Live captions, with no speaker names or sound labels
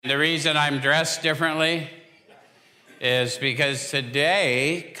The reason I'm dressed differently is because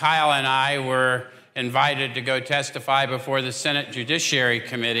today Kyle and I were invited to go testify before the Senate Judiciary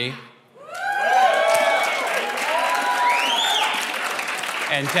Committee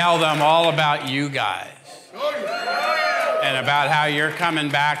and tell them all about you guys and about how you're coming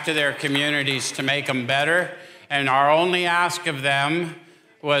back to their communities to make them better. And our only ask of them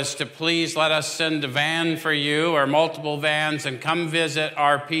was to please let us send a van for you or multiple vans and come visit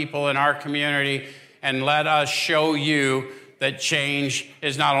our people in our community and let us show you that change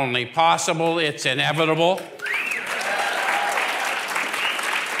is not only possible, it's inevitable.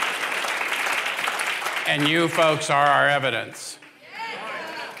 And you folks are our evidence.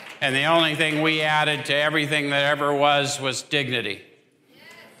 And the only thing we added to everything that ever was dignity.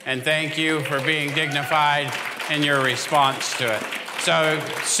 And thank you for being dignified in your response to it. So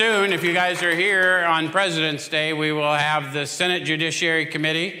soon, if you guys are here on President's Day, we will have the Senate Judiciary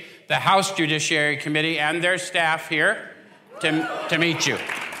Committee, the House Judiciary Committee, and their staff here to meet you.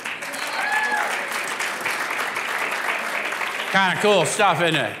 Kind of cool stuff,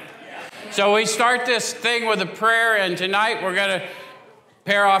 isn't it? So we start this thing with a prayer, and tonight we're going to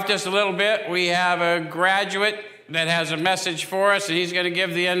pair off just a little bit. We have a graduate that has a message for us, and he's going to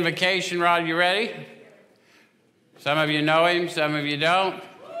give the invocation. Rod, you ready? Some of you know him, some of you don't.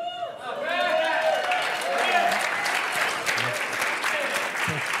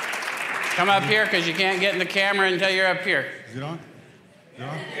 Come up here because you can't get in the camera until you're up here. Is it on? Is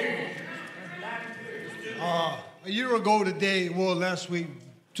it on? A year ago today, well, last week,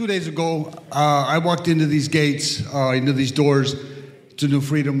 2 days ago, I walked into these gates, into these doors to New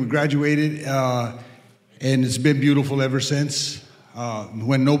Freedom. We graduated, and it's been beautiful ever since.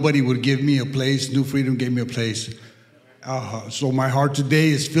 When nobody would give me a place, New Freedom gave me a place. So my heart today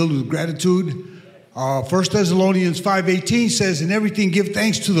is filled with gratitude. 1 Thessalonians 5:18 says, "In everything give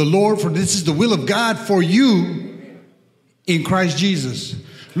thanks to the Lord, for this is the will of God for you in Christ Jesus."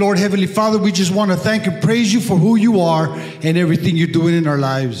 Lord, Heavenly Father, we just want to thank and praise you for who you are and everything you're doing in our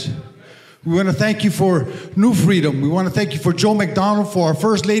lives. We want to thank you for New Freedom. We want to thank you for Joe McDonald, for our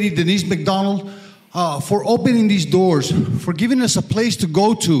First Lady, Denise McDonald, for opening these doors, for giving us a place to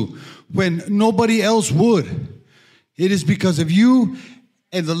go to when nobody else would. It is because of you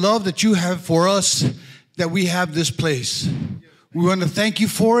and the love that you have for us that we have this place. We want to thank you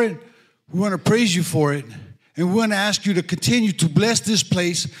for it. We want to praise you for it. And we want to ask you to continue to bless this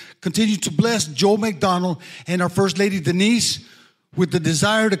place, continue to bless Joe McDonald and our First Lady Denise with the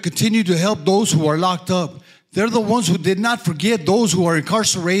desire to continue to help those who are locked up. They're the ones who did not forget those who are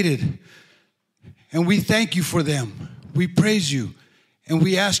incarcerated. And we thank you for them. We praise you. And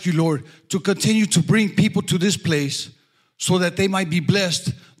we ask you, Lord, to continue to bring people to this place so that they might be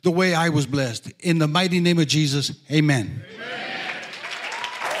blessed the way I was blessed. In the mighty name of Jesus, amen.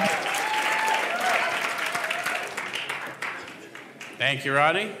 Thank you,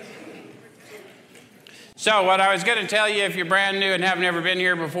 Rodney. So what I was going to tell you, if you're brand new and haven't ever been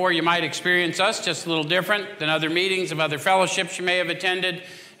here before, you might experience us just a little different than other meetings of other fellowships you may have attended.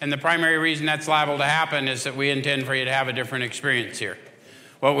 And the primary reason that's liable to happen is that we intend for you to have a different experience here.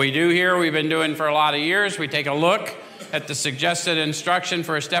 What we do here, we've been doing for a lot of years. We take a look at the suggested instruction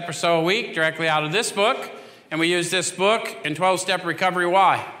for a step or so a week directly out of this book. And we use this book in 12-Step Recovery.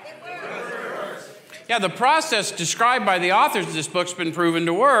 Why? Yeah, the process described by the authors of this book has been proven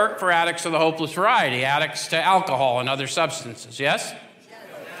to work for addicts of the hopeless variety, addicts to alcohol and other substances, yes?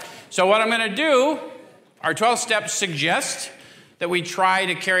 So what I'm going to do, our 12 steps suggest that we try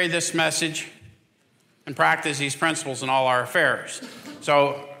to carry this message and practice these principles in all our affairs.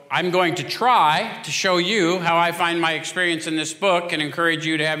 So I'm going to try to show you how I find my experience in this book and encourage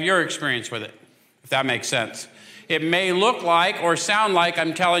you to have your experience with it, if that makes sense. It may look like or sound like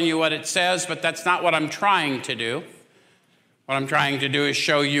I'm telling you what it says, but that's not what I'm trying to do. What I'm trying to do is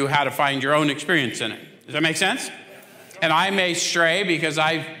show you how to find your own experience in it. Does that make sense? And I may stray because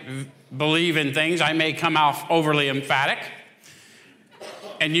I believe in things. I may come off overly emphatic,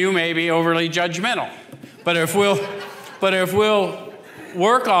 and you may be overly judgmental. But if we'll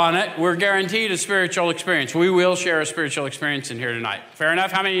work on it, we're guaranteed a spiritual experience. We will share a spiritual experience in here tonight. Fair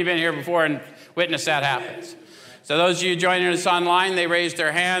enough? How many of you have been here before and witnessed that happens? So those of you joining us online, they raised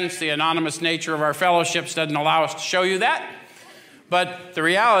their hands. The anonymous nature of our fellowships doesn't allow us to show you that. But the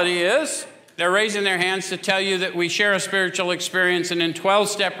reality is they're raising their hands to tell you that we share a spiritual experience. And in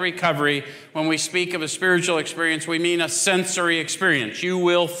 12-step recovery, when we speak of a spiritual experience, we mean a sensory experience. You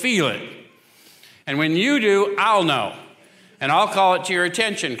will feel it. And when you do, I'll know. And I'll call it to your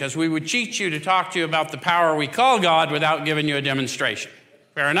attention because we would cheat you to talk to you about the power we call God without giving you a demonstration.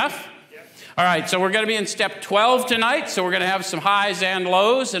 Fair enough? All right, so we're going to be in step 12 tonight, so we're going to have some highs and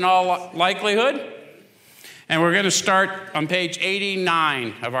lows in all likelihood. And we're going to start on page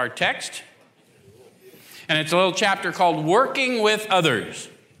 89 of our text. And it's a little chapter called Working with Others.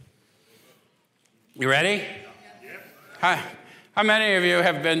 You ready? How many of you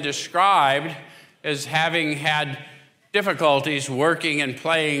have been described as having had difficulties working and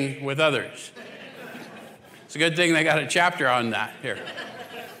playing with others? It's a good thing they got a chapter on that here.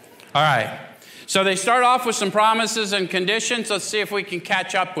 All right. So they start off with some promises and conditions. Let's see if we can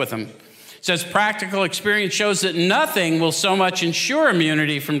catch up with them. It says, practical experience shows that nothing will so much ensure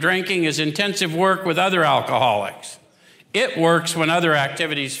immunity from drinking as intensive work with other alcoholics. It works when other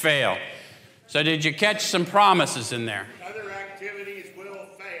activities fail. So did you catch some promises in there? Other activities will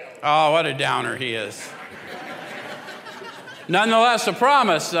fail. Oh, what a downer he is. Nonetheless, a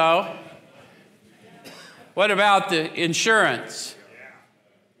promise, though. What about the insurance?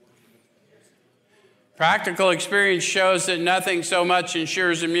 Practical experience shows that nothing so much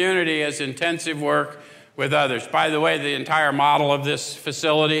ensures immunity as intensive work with others. By the way, the entire model of this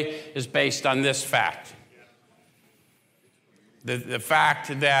facility is based on this fact. The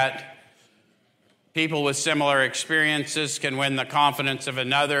fact that people with similar experiences can win the confidence of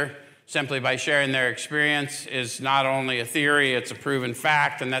another simply by sharing their experience is not only a theory, it's a proven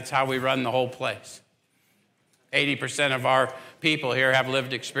fact, and that's how we run the whole place. 80% of our people here have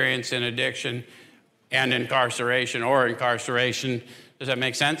lived experience in addiction and incarceration or incarceration. Does that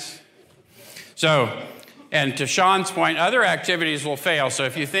make sense? So, and to Sean's point, other activities will fail. So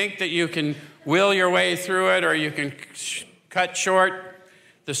if you think that you can will your way through it or you can cut short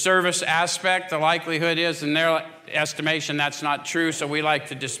the service aspect, the likelihood is, in their estimation, that's not true. So we like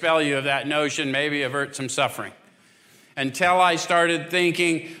to dispel you of that notion, maybe avert some suffering. Until I started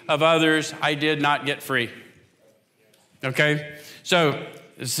thinking of others, I did not get free. Okay? So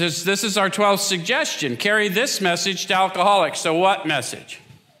this is our 12th suggestion. Carry this message to alcoholics. So what message?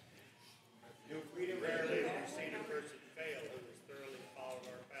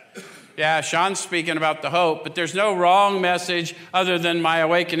 Yeah, Sean's speaking about the hope, but there's no wrong message other than my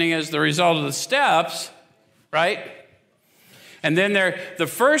awakening as the result of the steps, right? And then the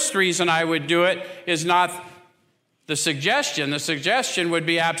first reason I would do it is not the suggestion. The suggestion would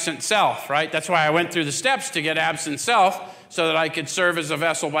be absent self, right? That's why I went through the steps to get absent self, so that I could serve as a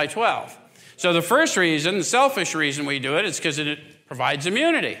vessel by 12. So the first reason, the selfish reason we do it, is because it provides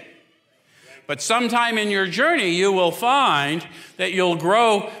immunity. But sometime in your journey, you will find that you'll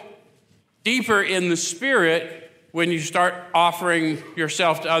grow deeper in the Spirit when you start offering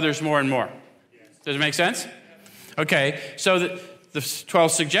yourself to others more and more. Does it make sense? Okay, so the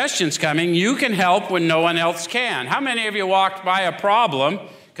 12 suggestions coming, you can help when no one else can. How many of you walked by a problem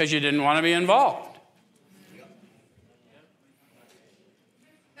because you didn't want to be involved?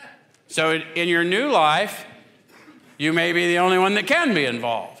 So in your new life, you may be the only one that can be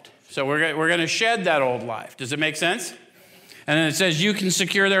involved. So we're going to shed that old life. Does it make sense? And then it says you can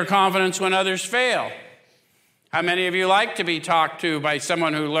secure their confidence when others fail. How many of you like to be talked to by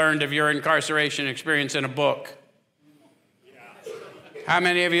someone who learned of your incarceration experience in a book? How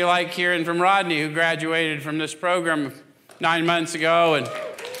many of you like hearing from Rodney, who graduated from this program 9 months ago? And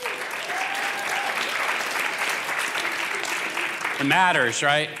it matters,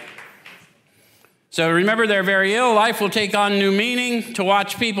 right? So remember, they're very ill. Life will take on new meaning. To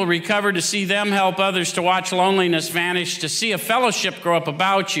watch people recover, to see them help others, to watch loneliness vanish, to see a fellowship grow up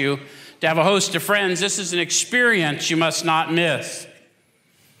about you, to have a host of friends. This is an experience you must not miss.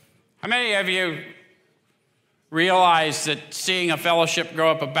 How many of you realize that seeing a fellowship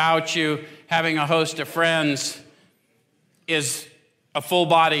grow up about you, having a host of friends, is a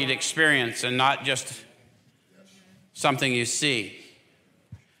full-bodied experience and not just something you see?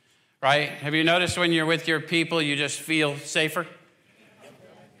 Right? Have you noticed when you're with your people, you just feel safer?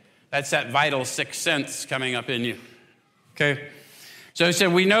 That's that vital sixth sense coming up in you. Okay? So he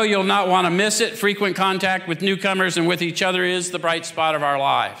said, we know you'll not want to miss it. Frequent contact with newcomers and with each other is the bright spot of our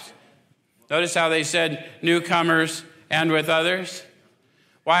lives. Notice how they said newcomers and with others?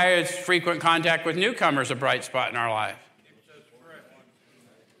 Why is frequent contact with newcomers a bright spot in our life?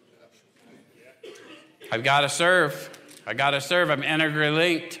 I've got to serve. I'm integrally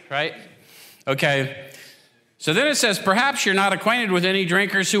linked, right? Okay. So then it says, perhaps you're not acquainted with any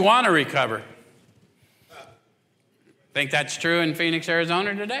drinkers who want to recover. Think that's true in Phoenix,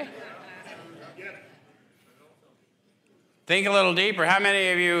 Arizona today? Think a little deeper. How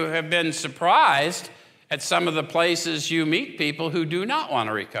many of you have been surprised at some of the places you meet people who do not want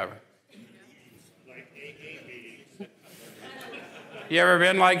to recover? You ever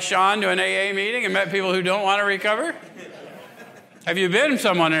been like Sean to an AA meeting and met people who don't want to recover? Have you been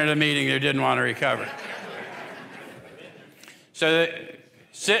someone at a meeting who didn't want to recover? So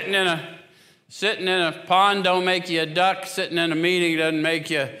sitting in a pond don't make you a duck. Sitting in a meeting doesn't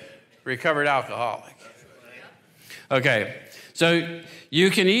make you a recovered alcoholic. Okay, so you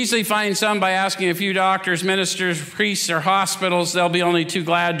can easily find some by asking a few doctors, ministers, priests, or hospitals. They'll be only too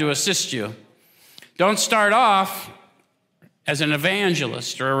glad to assist you. Don't start off as an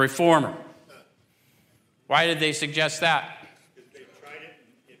evangelist or a reformer. Why did they suggest that? Because they tried it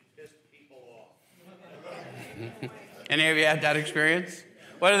and it pissed people off. Any of you had that experience?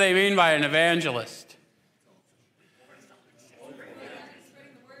 What do they mean by an evangelist?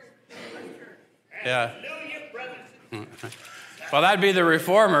 Yeah. Well, that'd be the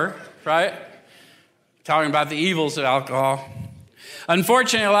reformer, right? Talking about the evils of alcohol.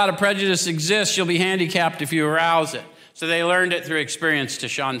 Unfortunately, a lot of prejudice exists. You'll be handicapped if you arouse it. So they learned it through experience, to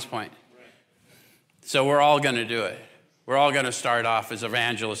Sean's point. So we're all going to do it. We're all going to start off as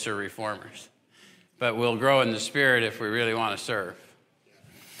evangelists or reformers. But we'll grow in the Spirit if we really want to serve.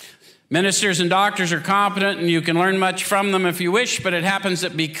 Ministers and doctors are competent, and you can learn much from them if you wish, but it happens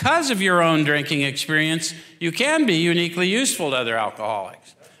that because of your own drinking experience, you can be uniquely useful to other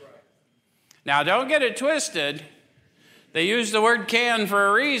alcoholics. Now, don't get it twisted. They use the word can for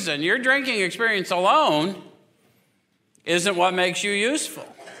a reason. Your drinking experience alone isn't what makes you useful.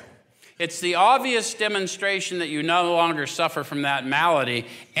 It's the obvious demonstration that you no longer suffer from that malady,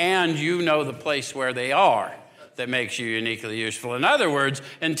 and you know the place where they are, that makes you uniquely useful. In other words,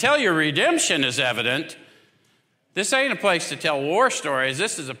 until your redemption is evident, this ain't a place to tell war stories.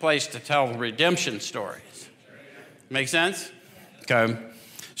 This is a place to tell redemption stories. Make sense? Okay.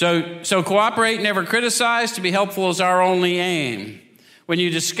 So cooperate, never criticize. To be helpful is our only aim. When you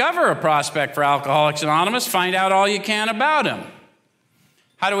discover a prospect for Alcoholics Anonymous, find out all you can about him.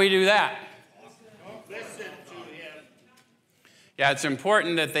 How do we do that? Listen to him. Yeah, it's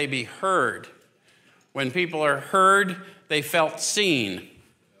important that they be heard. When people are heard, they felt seen.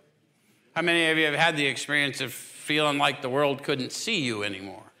 How many of you have had the experience of feeling like the world couldn't see you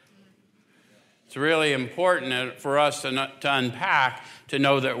anymore? It's really important for us to unpack, to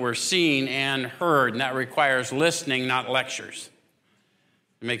know that we're seen and heard, and that requires listening, not lectures.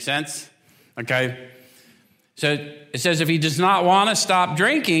 Make sense? Okay. So it says if he does not want to stop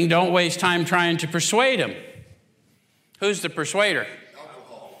drinking, don't waste time trying to persuade him. Who's the persuader?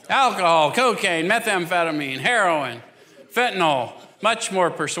 Alcohol, cocaine, methamphetamine, heroin, fentanyl, much more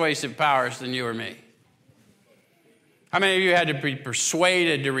persuasive powers than you or me. How many of you had to be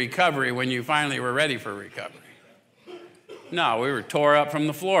persuaded to recovery when you finally were ready for recovery? No, we were tore up from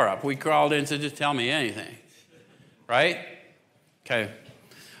the floor up. We crawled in, said, just tell me anything. Right? Okay.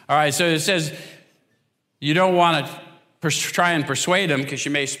 All right, so it says you don't want to try and persuade them because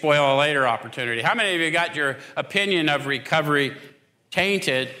you may spoil a later opportunity. How many of you got your opinion of recovery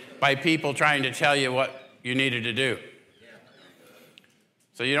tainted by people trying to tell you what you needed to do?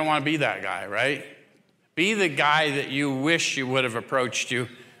 So you don't want to be that guy, right? Be the guy that you wish you would have approached you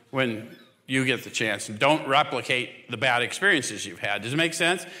when you get the chance. Don't replicate the bad experiences you've had. Does it make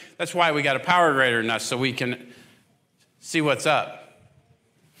sense? That's why we got a power greater than us, so we can see what's up.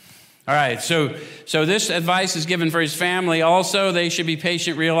 All right, so this advice is given for his family. Also, they should be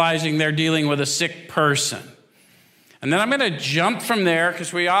patient, realizing they're dealing with a sick person. And then I'm going to jump from there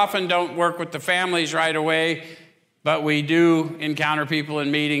because we often don't work with the families right away, but we do encounter people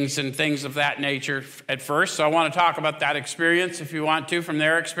in meetings and things of that nature at first. So I want to talk about that experience if you want to from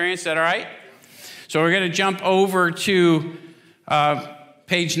their experience. Is that all right? So we're going to jump over to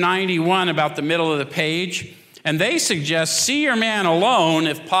page 91, about the middle of the page. And they suggest see your man alone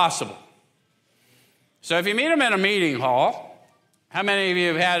if possible. So if you meet him in a meeting hall, how many of you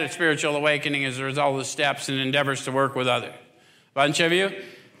have had a spiritual awakening as a result of the steps and endeavors to work with others? A bunch of you.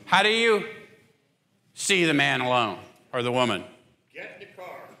 How do you see the man alone or the woman? Get in the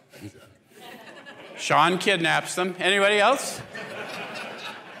car. Sean kidnaps them. Anybody else?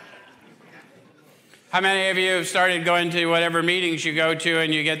 How many of you have started going to whatever meetings you go to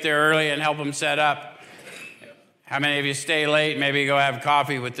and you get there early and help them set up? How many of you stay late, maybe go have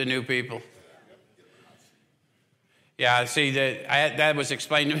coffee with the new people? Yeah, see, that was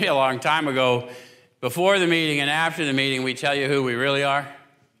explained to me a long time ago. Before the meeting and after the meeting, we tell you who we really are.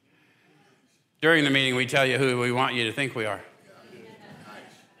 During the meeting, we tell you who we want you to think we are.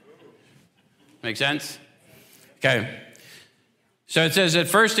 Make sense? Okay. So it says at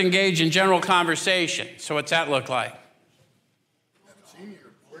first engage in general conversation. So what's that look like?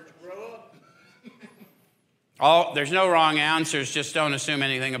 Where'd you grow up? There's no wrong answers. Just don't assume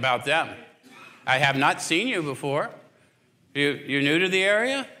anything about them. I have not seen you before. You're new to the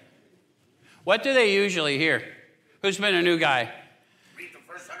area? What do they usually hear? Who's been a new guy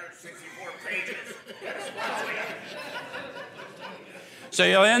So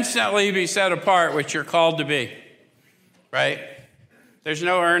you'll instantly be set apart, which you're called to be, right? There's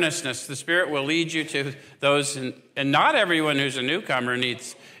no earnestness. The Spirit will lead you to those, and not everyone who's a newcomer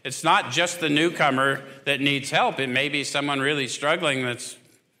needs, it's not just the newcomer that needs help. It may be someone really struggling that's,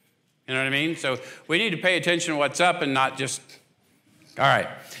 you know what I mean? So we need to pay attention to what's up and not just, all right.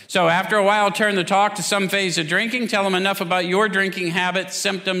 So after a while, turn the talk to some phase of drinking. Tell him enough about your drinking habits,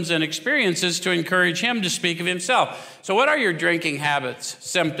 symptoms, and experiences to encourage him to speak of himself. So what are your drinking habits,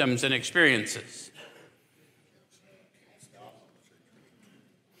 symptoms, and experiences?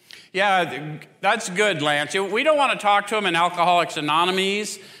 Yeah, that's good, Lance. We don't want to talk to them in Alcoholics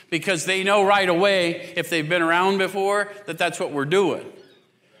Anonymous because they know right away, if they've been around before, that that's what we're doing,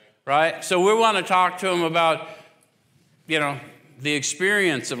 right? So we want to talk to them about, the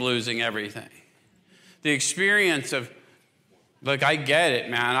experience of losing everything. The experience of, look, I get it,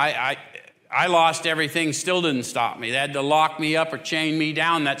 man. I lost everything, still didn't stop me. They had to lock me up or chain me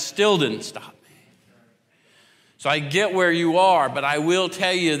down. That still didn't stop me. So I get where you are, but I will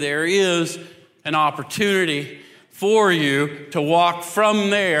tell you there is an opportunity for you to walk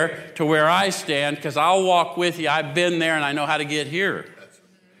from there to where I stand, because I'll walk with you. I've been there and I know how to get here.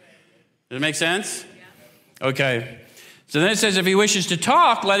 Does it make sense? Okay. So then it says, if he wishes to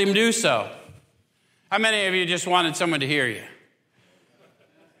talk, let him do so. How many of you just wanted someone to hear you?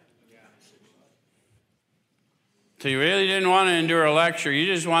 So you really didn't want to endure a lecture. You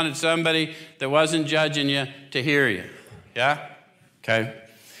just wanted somebody that wasn't judging you to hear you. Yeah? Okay.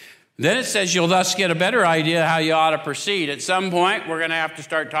 Then it says you'll thus get a better idea how you ought to proceed. At some point, we're going to have to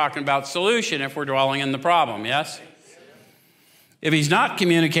start talking about solution if we're dwelling in the problem. Yes? If he's not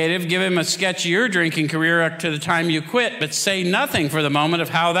communicative, give him a sketch of your drinking career up to the time you quit, but say nothing for the moment of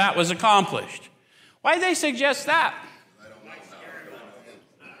how that was accomplished. Why did they suggest that?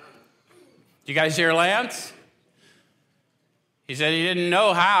 You guys hear Lance? He said he didn't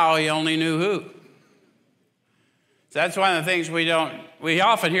know how, he only knew who. So that's one of the things we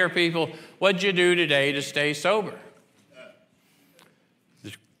often hear people, what'd you do today to stay sober?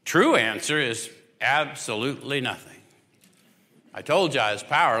 The true answer is absolutely nothing. I told you I was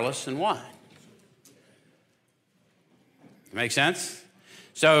powerless and won. Make sense?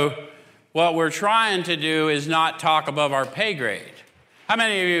 So what we're trying to do is not talk above our pay grade. How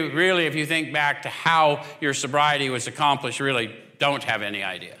many of you really, if you think back to how your sobriety was accomplished, really don't have any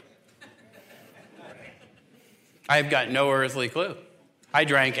idea? I've got no earthly clue. I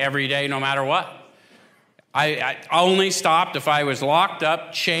drank every day no matter what. I only stopped if I was locked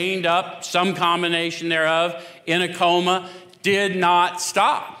up, chained up, some combination thereof, in a coma, did not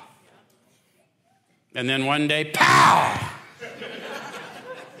stop. And then one day, pow!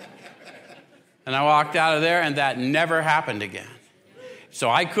 And I walked out of there, and that never happened again.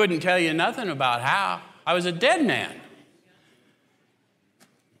 So I couldn't tell you nothing about how. I was a dead man.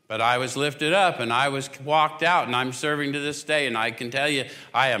 But I was lifted up, and I was walked out, and I'm serving to this day. And I can tell you,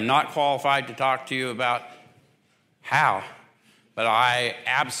 I am not qualified to talk to you about how. But I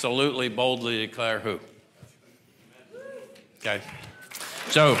absolutely boldly declare who. Okay.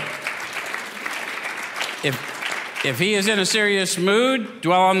 So, if he is in a serious mood,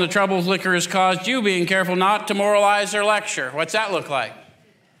 dwell on the troubles liquor has caused you, being careful not to moralize or lecture. What's that look like?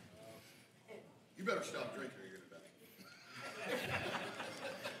 You better stop drinking or you're going to die.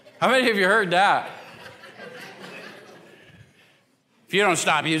 How many of you heard that? If you don't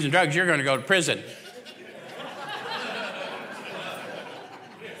stop using drugs, you're going to go to prison.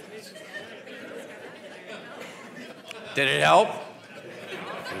 Did it help?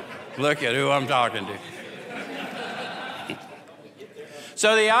 Look at who I'm talking to.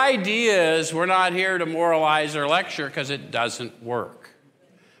 So the idea is we're not here to moralize or lecture because it doesn't work,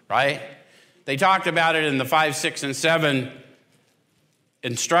 right? They talked about it in the 5, 6, and 7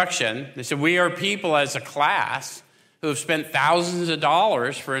 instruction. They said, we are people as a class who have spent thousands of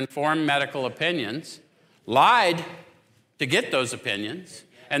dollars for informed medical opinions, lied to get those opinions,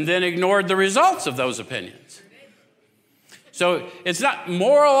 and then ignored the results of those opinions. So it's not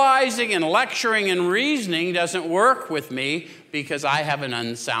moralizing and lecturing and reasoning doesn't work with me because I have an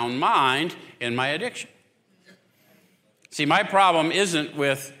unsound mind in my addiction. See, my problem isn't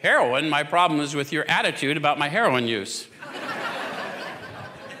with heroin. My problem is with your attitude about my heroin use.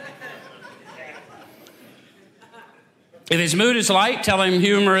 If his mood is light, tell him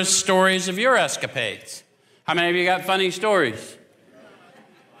humorous stories of your escapades. How many of you got funny stories?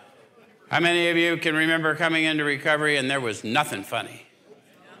 How many of you can remember coming into recovery and there was nothing funny?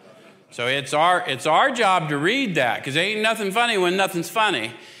 So it's our job to read that, because there ain't nothing funny when nothing's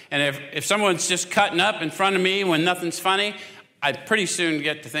funny. And if someone's just cutting up in front of me when nothing's funny, I pretty soon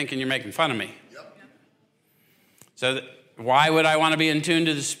get to thinking you're making fun of me. So Why would I want to be in tune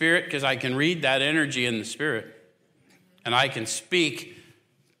to the Spirit? Because I can read that energy in the Spirit, and I can speak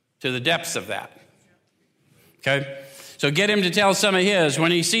to the depths of that. Okay? So get him to tell some of his.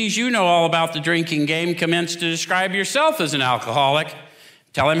 When he sees you know all about the drinking game, commence to describe yourself as an alcoholic.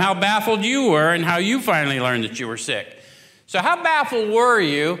 Tell him how baffled you were and how you finally learned that you were sick. So how baffled were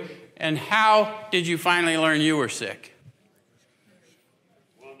you, and how did you finally learn you were sick?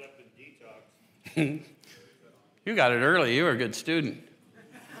 Wound up in detox. You got it early. You were a good student.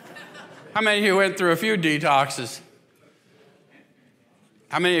 How many of you went through a few detoxes?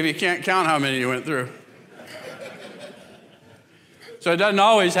 How many of you can't count how many you went through? So it doesn't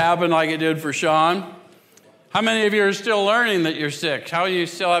always happen like it did for Sean. How many of you are still learning that you're sick? How do you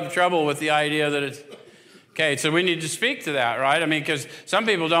still have trouble with the idea that it's... Okay, so we need to speak to that, right? I mean, because some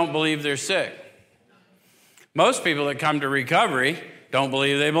people don't believe they're sick. Most people that come to recovery don't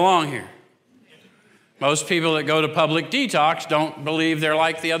believe they belong here. Most people that go to public detox don't believe they're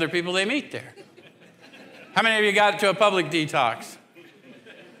like the other people they meet there. How many of you got to a public detox?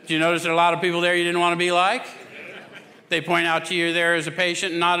 Did you notice there are a lot of people there you didn't want to be like? They point out to you there as a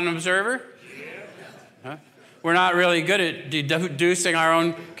patient and not an observer? Huh? We're not really good at deducing our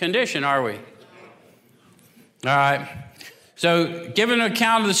own condition, are we? All right. So give an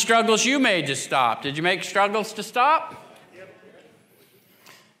account of the struggles you made to stop. Did you make struggles to stop?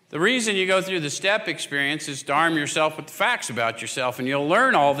 The reason you go through the step experience is to arm yourself with the facts about yourself, and you'll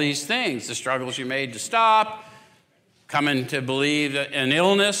learn all these things, the struggles you made to stop, coming to believe in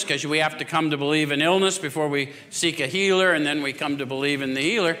illness, because we have to come to believe in illness before we seek a healer, and then we come to believe in the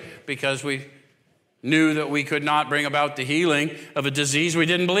healer because we knew that we could not bring about the healing of a disease we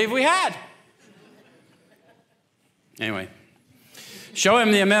didn't believe we had. Anyway, show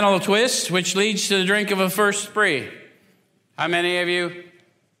him the mental twist, which leads to the drink of a first spree. How many of you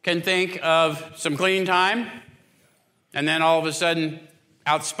can think of some clean time and then all of a sudden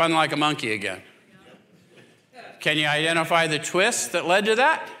outspun like a monkey again? Can you identify the twist that led to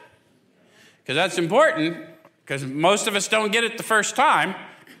that? Because that's important, because most of us don't get it the first time.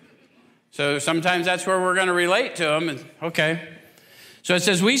 So sometimes that's where we're going to relate to them. Okay. So it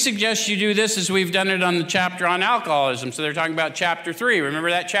says, we suggest you do this as we've done it on the chapter on alcoholism. So they're talking about chapter 3.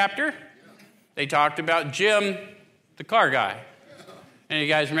 Remember that chapter? They talked about Jim, the car guy. Any of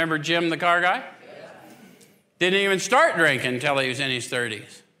you guys remember Jim, the car guy? Didn't even start drinking until he was in his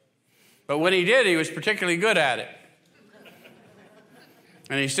 30s. But when he did, he was particularly good at it.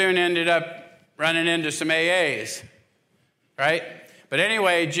 And he soon ended up running into some AAs, right? But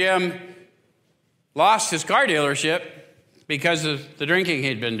anyway, Jim lost his car dealership because of the drinking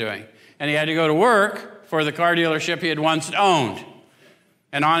he'd been doing. And he had to go to work for the car dealership he had once owned.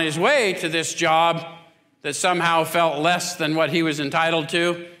 And on his way to this job that somehow felt less than what he was entitled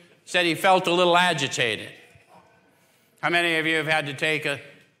to, said he felt a little agitated. How many of you have had to take a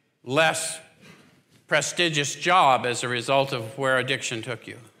less prestigious job as a result of where addiction took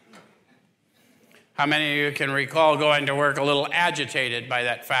you? How many of you can recall going to work a little agitated by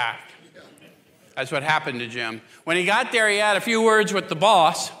that fact? That's what happened to Jim. When he got there, he had a few words with the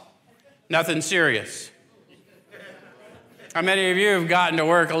boss, nothing serious. How many of you have gotten to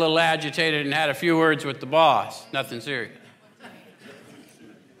work a little agitated and had a few words with the boss, nothing serious?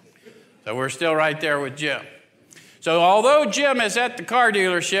 So we're still right there with Jim. So although Jim is at the car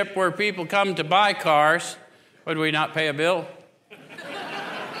dealership where people come to buy cars, would we not pay a bill?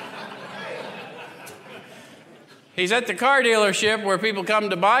 He's at the car dealership where people come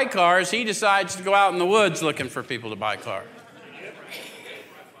to buy cars. He decides to go out in the woods looking for people to buy cars.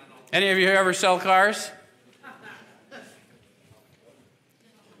 Any of you ever sell cars?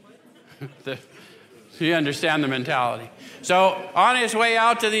 You understand the mentality. So on his way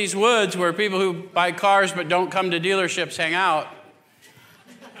out to these woods where people who buy cars but don't come to dealerships hang out,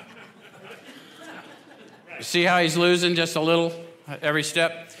 see how he's losing just a little at every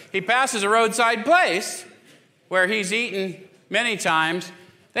step? He passes a roadside place where he's eaten many times.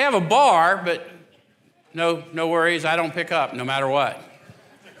 They have a bar, but no worries, I don't pick up no matter what.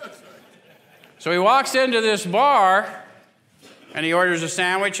 So he walks into this bar and he orders a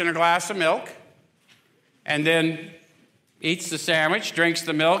sandwich and a glass of milk, and then eats the sandwich, drinks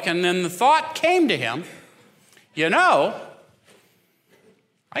the milk, and then the thought came to him, you know,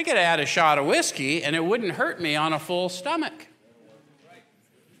 I could add a shot of whiskey and it wouldn't hurt me on a full stomach.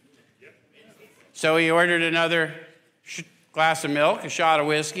 So he ordered another glass of milk, a shot of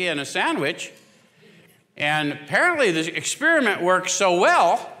whiskey, and a sandwich. And apparently the experiment worked so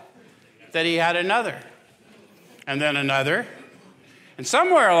well that he had another, and then another. And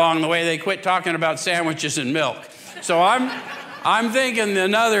somewhere along the way, they quit talking about sandwiches and milk. So I'm thinking the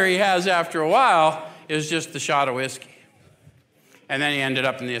another he has after a while is just the shot of whiskey. and then he ended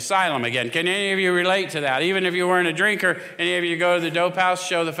up in the asylum again. Can any of you relate to that? Even if you weren't a drinker, any of you go to the dope house,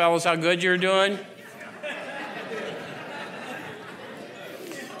 show the fellows how good you're doing?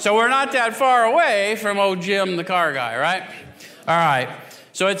 So we're not that far away from old Jim, the car guy, right? All right.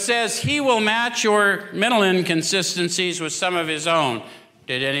 So it says he will match your mental inconsistencies with some of his own.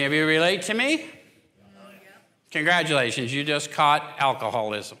 Did any of you relate to me? Congratulations, you just caught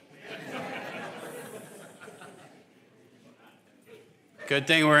alcoholism. Good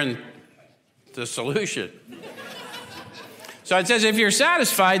thing we're in the solution. So it says if you're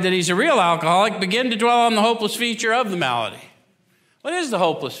satisfied that he's a real alcoholic, begin to dwell on the hopeless feature of the malady. What is the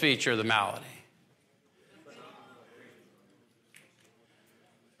hopeless feature of the malady?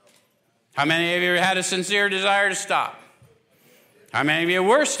 How many of you had a sincere desire to stop? How many of you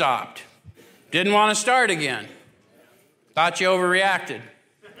were stopped? Didn't want to start again? Thought you overreacted?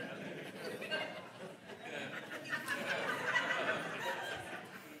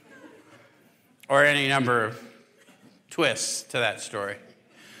 Or any number of twists to that story.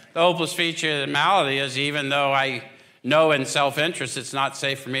 The hopeless feature of the malady is even though I know in self-interest it's not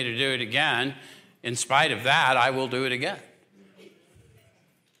safe for me to do it again, in spite of that, I will do it again.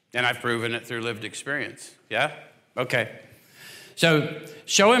 And I've proven it through lived experience. Yeah? Okay. So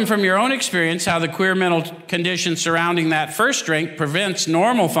show him from your own experience how the queer mental condition surrounding that first drink prevents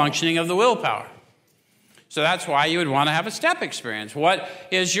normal functioning of the willpower. So that's why you would want to have a step experience. What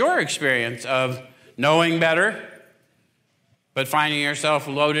is your experience of knowing better, but finding yourself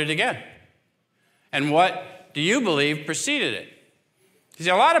loaded again? And what do you believe preceded it? See,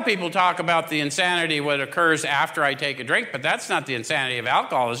 a lot of people talk about the insanity what occurs after I take a drink, but that's not the insanity of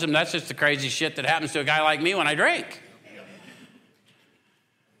alcoholism. That's just the crazy shit that happens to a guy like me when I drink.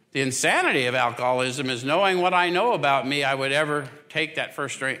 The insanity of alcoholism is knowing what I know about me I would ever take that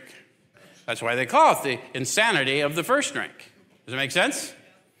first drink. That's why they call it the insanity of the first drink. Does it make sense?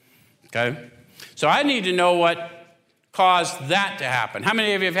 Okay. So I need to know what caused that to happen. How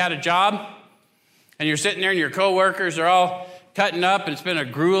many of you have had a job and you're sitting there and your coworkers are all cutting up and it's been a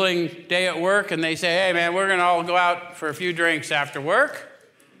grueling day at work and they say, hey man, we're going to all go out for a few drinks after work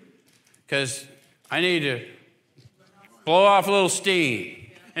because I need to blow off a little steam.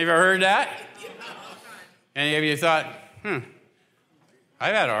 Have you ever heard that? Any of you thought, I've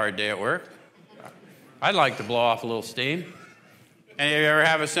had a hard day at work. I'd like to blow off a little steam. Any of you ever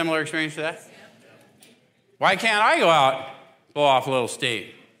have a similar experience to that? Why can't I go out blow off a little steam?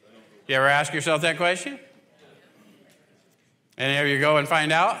 You ever ask yourself that question? Any of you go and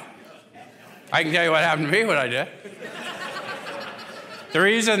find out? I can tell you what happened to me when I did. The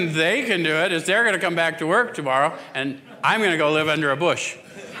reason they can do it is they're going to come back to work tomorrow and I'm going to go live under a bush.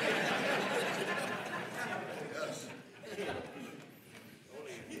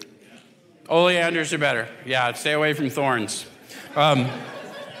 Oleanders are better. Yeah, stay away from thorns. Don't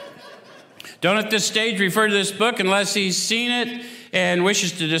at this stage refer to this book unless he's seen it and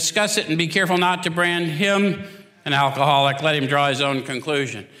wishes to discuss it, and be careful not to brand him an alcoholic. Let him draw his own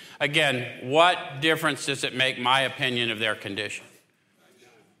conclusion. Again, what difference does it make my opinion of their condition?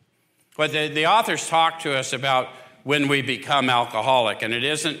 But the authors talk to us about when we become alcoholic, and it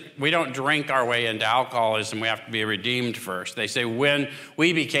isn't, we don't drink our way into alcoholism, we have to be redeemed first. They say when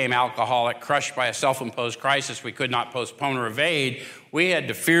we became alcoholic, crushed by a self-imposed crisis we could not postpone or evade, we had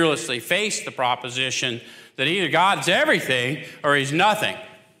to fearlessly face the proposition that either God's everything or he's nothing.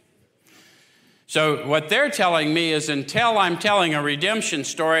 So what they're telling me is until I'm telling a redemption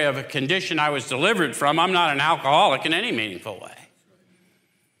story of a condition I was delivered from, I'm not an alcoholic in any meaningful way.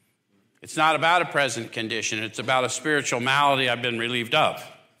 It's not about a present condition. It's about a spiritual malady I've been relieved of.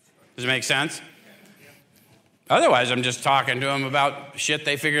 Does it make sense? Otherwise, I'm just talking to them about shit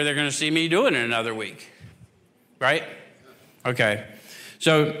they figure they're going to see me doing in another week. Right? Okay.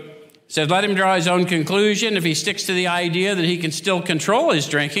 So it says, let him draw his own conclusion. If he sticks to the idea that he can still control his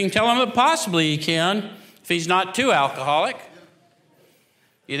drinking, tell him that possibly he can if he's not too alcoholic.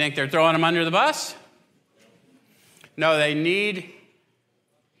 You think they're throwing him under the bus? No, they need...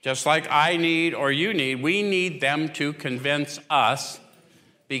 Just like I need or you need, we need them to convince us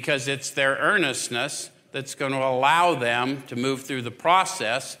because it's their earnestness that's going to allow them to move through the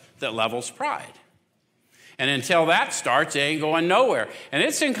process that levels pride. And until that starts, they ain't going nowhere. And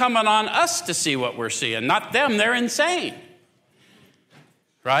it's incumbent on us to see what we're seeing, not them. They're insane.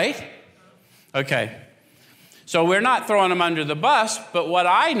 Right? Okay. So we're not throwing them under the bus, but what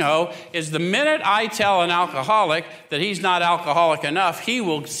I know is the minute I tell an alcoholic that he's not alcoholic enough, he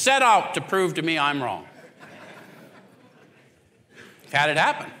will set out to prove to me I'm wrong. I've had it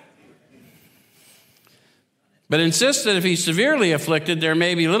happen. But insist that if he's severely afflicted, there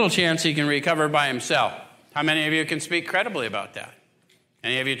may be little chance he can recover by himself. How many of you can speak credibly about that?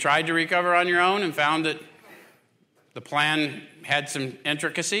 Any of you tried to recover on your own and found that the plan had some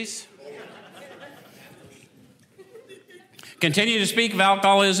intricacies? Continue to speak of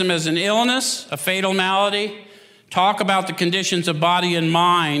alcoholism as an illness, a fatal malady. Talk about the conditions of body and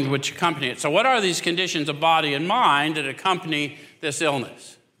mind which accompany it. So what are these conditions of body and mind that accompany this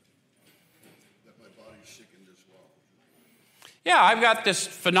illness? That my body's sickened as well. Yeah, I've got this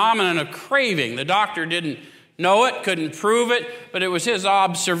phenomenon of craving. The doctor didn't know it, couldn't prove it, but it was his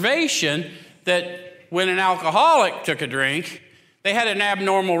observation that when an alcoholic took a drink, they had an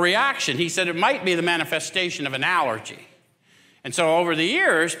abnormal reaction. He said it might be the manifestation of an allergy. And so over the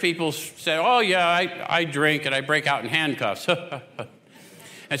years, people said, oh, yeah, I drink and I break out in handcuffs.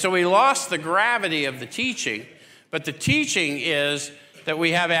 And so we lost the gravity of the teaching. But the teaching is that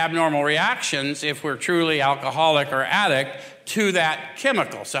we have abnormal reactions if we're truly alcoholic or addict to that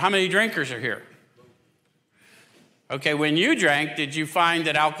chemical. So how many drinkers are here? Okay, when you drank, did you find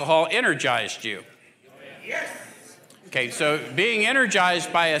that alcohol energized you? Yes. Okay, so being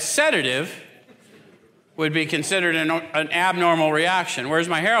energized by a sedative would be considered an abnormal reaction. Where's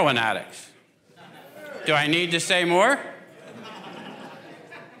my heroin addicts? Do I need to say more?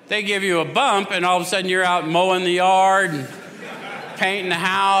 They give you a bump, and all of a sudden you're out mowing the yard and painting the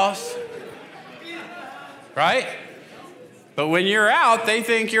house, right? But when you're out, they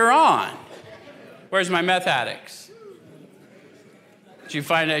think you're on. Where's my meth addicts? Did you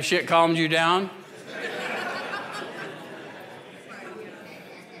find that shit calmed you down?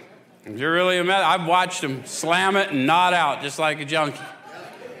 If you're really a meth, I've watched them slam it and nod out just like a junkie.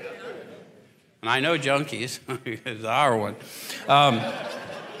 And I know junkies, because our one.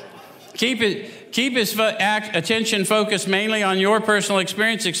 Keep his attention focused mainly on your personal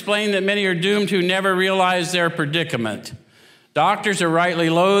experience. Explain that many are doomed who never realize their predicament. Doctors are rightly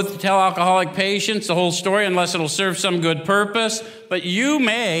loath to tell alcoholic patients the whole story unless it'll serve some good purpose. But you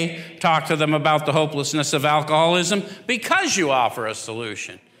may talk to them about the hopelessness of alcoholism because you offer a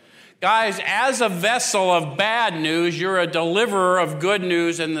solution. Guys, as a vessel of bad news, you're a deliverer of good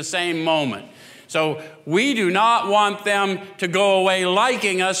news in the same moment. So we do not want them to go away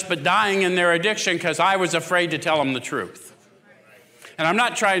liking us but dying in their addiction because I was afraid to tell them the truth. And I'm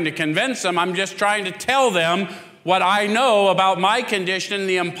not trying to convince them. I'm just trying to tell them what I know about my condition,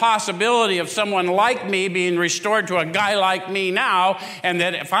 the impossibility of someone like me being restored to a guy like me now, and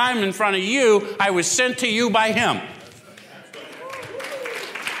that if I'm in front of you, I was sent to you by him.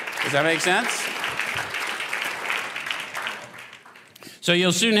 Does that make sense? So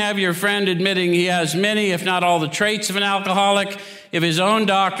you'll soon have your friend admitting he has many, if not all, the traits of an alcoholic. If his own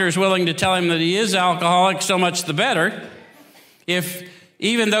doctor is willing to tell him that he is alcoholic, so much the better. If,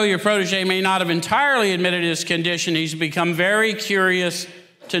 even though your protege may not have entirely admitted his condition, he's become very curious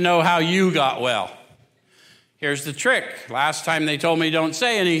to know how you got well. Here's the trick. Last time they told me don't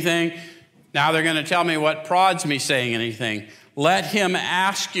say anything. Now they're going to tell me what prods me saying anything. Let him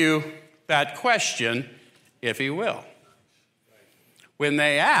ask you that question if he will. When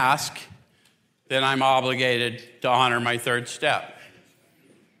they ask, then I'm obligated to honor my third step,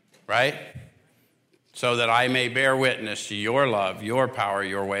 right? So that I may bear witness to your love, your power,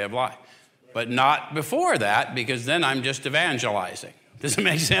 your way of life. But not before that, because then I'm just evangelizing. Does it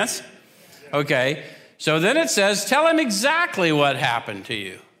make sense? Okay, so then it says, tell him exactly what happened to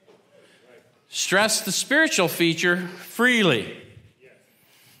you. Stress the spiritual feature freely.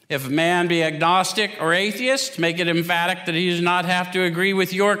 If a man be agnostic or atheist, make it emphatic that he does not have to agree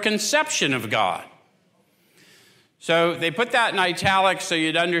with your conception of God. So they put that in italics so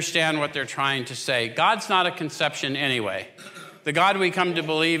you'd understand what they're trying to say. God's not a conception anyway. The God we come to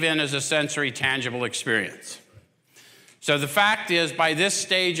believe in is a sensory, tangible experience. So the fact is, by this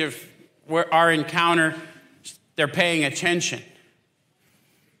stage of our encounter, they're paying attention.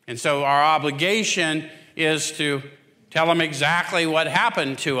 And so our obligation is to tell them exactly what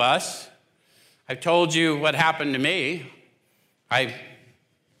happened to us. I've told you what happened to me. I was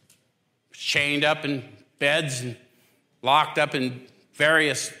chained up in beds and locked up in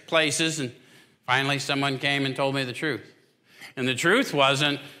various places, and finally someone came and told me the truth. And the truth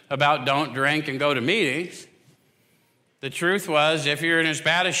wasn't about don't drink and go to meetings. The truth was, if you're in as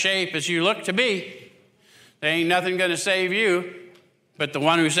bad a shape as you look to be, there ain't nothing going to save you but the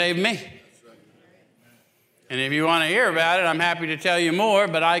one who saved me. And if you want to hear about it, I'm happy to tell you more,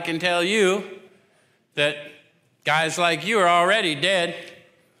 but I can tell you that guys like you are already dead.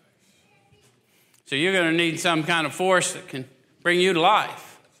 So you're going to need some kind of force that can bring you to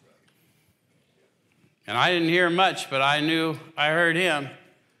life. And I didn't hear much, but I knew I heard him.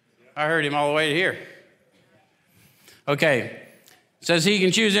 I heard him all the way to here. Okay. It says he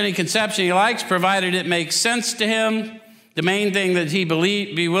can choose any conception he likes, provided it makes sense to him. The main thing that he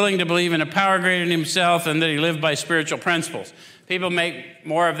be willing to believe in a power greater than himself and that he lived by spiritual principles. People make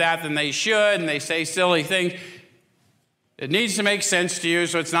more of that than they should, and they say silly things. It needs to make sense to you,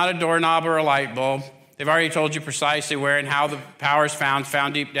 so it's not a doorknob or a light bulb. They've already told you precisely where and how the power is found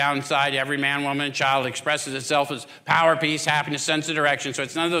deep down inside every man, woman, and child. Expresses itself as power, peace, happiness, sense of direction. So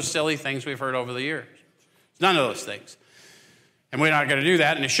it's none of those silly things we've heard over the years. It's none of those things. And we're not going to do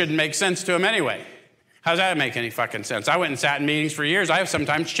that, and it shouldn't make sense to them anyway. How does that make any fucking sense? I went and sat in meetings for years. I have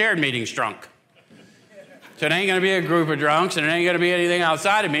sometimes chaired meetings drunk. So it ain't going to be a group of drunks, and it ain't going to be anything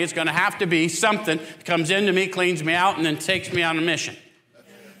outside of me. It's going to have to be something that comes into me, cleans me out, and then takes me on a mission.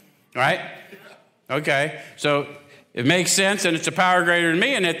 All right? Okay. So it makes sense, and it's a power greater than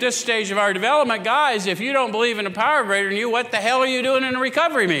me. And at this stage of our development, guys, if you don't believe in a power greater than you, what the hell are you doing in a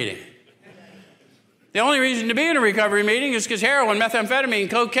recovery meeting? The only reason to be in a recovery meeting is because heroin, methamphetamine,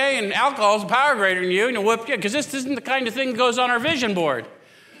 cocaine, and alcohol is a power greater than you, and you'll whoop you, because this isn't the kind of thing that goes on our vision board.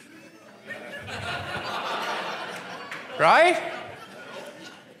 Right?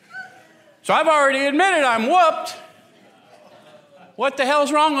 So I've already admitted I'm whooped. What the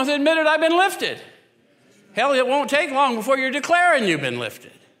hell's wrong with admitting I've been lifted? Hell, it won't take long before you're declaring you've been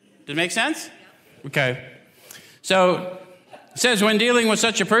lifted. Does it make sense? Okay. So it says, when dealing with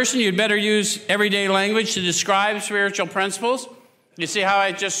such a person, you'd better use everyday language to describe spiritual principles. You see how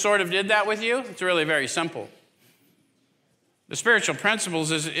I just sort of did that with you? It's really very simple. The spiritual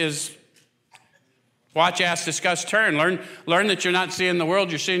principles is watch, ask, discuss, turn. Learn that you're not seeing the world,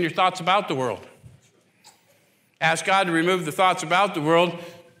 you're seeing your thoughts about the world. Ask God to remove the thoughts about the world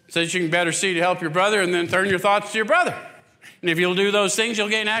so that you can better see to help your brother, and then turn your thoughts to your brother. And if you'll do those things, you'll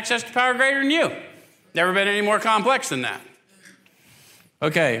gain access to power greater than you. Never been any more complex than that.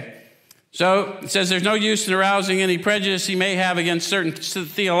 Okay, so it says there's no use in arousing any prejudice he may have against certain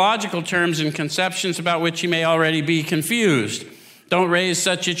theological terms and conceptions about which he may already be confused. Don't raise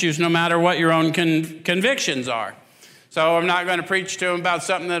such issues no matter what your own convictions are. So I'm not going to preach to them about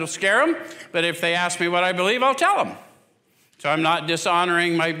something that'll scare them, but if they ask me what I believe, I'll tell them. So I'm not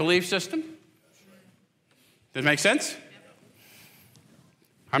dishonoring my belief system. Does it make sense?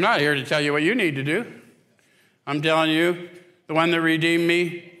 I'm not here to tell you what you need to do. I'm telling you, the one that redeemed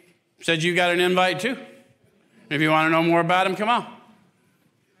me said you got an invite too. If you want to know more about him, come on. All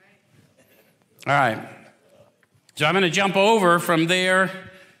right. So I'm going to jump over from there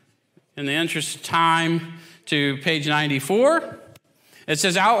in the interest of time to page 94. It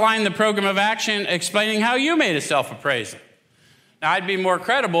says, outline the program of action explaining how you made a self-appraisal. Now, I'd be more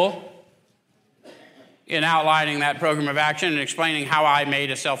credible in outlining that program of action and explaining how I made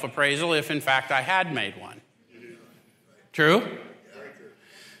a self-appraisal if, in fact, I had made one. True?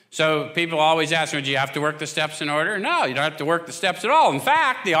 So people always ask me, do you have to work the steps in order? No, you don't have to work the steps at all. In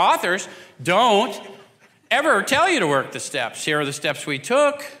fact, the authors don't ever tell you to work the steps. Here are the steps we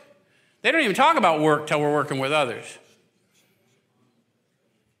took. They don't even talk about work till we're working with others.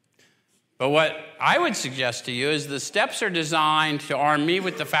 But what I would suggest to you is the steps are designed to arm me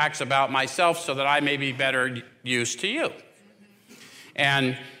with the facts about myself so that I may be better use to you.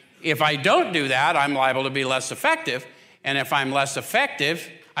 And if I don't do that, I'm liable to be less effective. And if I'm less effective,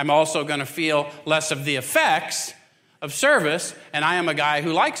 I'm also going to feel less of the effects of service. And I am a guy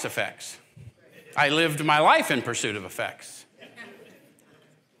who likes effects. I lived my life in pursuit of effects.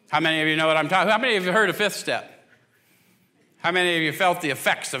 How many of you know what I'm talking about? How many of you heard of fifth step? How many of you felt the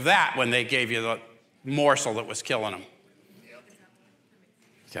effects of that when they gave you the morsel that was killing them?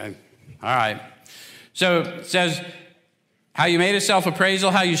 Okay, all right. So it says how you made a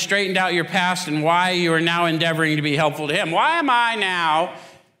self-appraisal, how you straightened out your past, and why you are now endeavoring to be helpful to him. Why am I now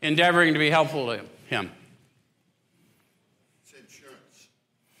endeavoring to be helpful to him? It's insurance.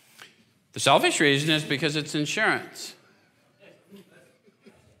 The selfish reason is because it's insurance.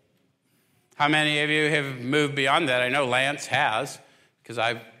 How many of you have moved beyond that? I know Lance has, because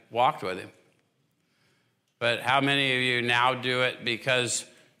I've walked with him. But how many of you now do it because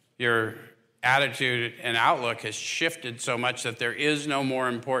your attitude and outlook has shifted so much that there is no more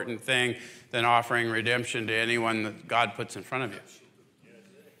important thing than offering redemption to anyone that God puts in front of you?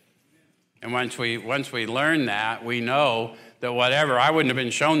 And once we learn that, we know that whatever, I wouldn't have been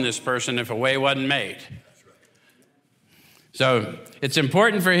shown this person if a way wasn't made. So it's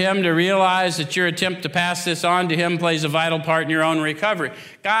important for him to realize that your attempt to pass this on to him plays a vital part in your own recovery.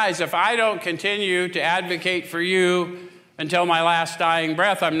 Guys, if I don't continue to advocate for you until my last dying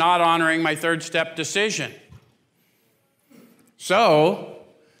breath, I'm not honoring my third step decision. So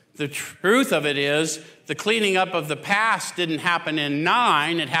the truth of it is the cleaning up of the past didn't happen in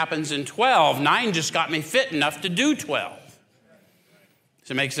 9, it happens in 12. 9 just got me fit enough to do 12. Does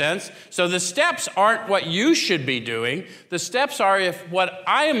Does it make sense? So the steps aren't what you should be doing. The steps are if what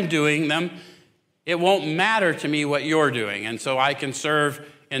I am doing them, it won't matter to me what you're doing. And so I can serve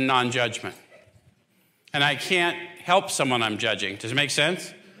in non-judgment. And I can't help someone I'm judging. Does it make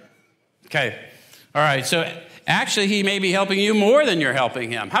sense? Okay. All right. So actually, he may be helping you more than you're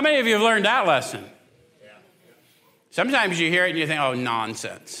helping him. How many of you have learned that lesson? Sometimes you hear it and you think, oh,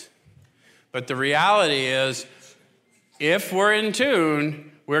 nonsense. But the reality is, if we're in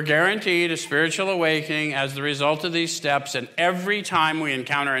tune, we're guaranteed a spiritual awakening as the result of these steps. And every time we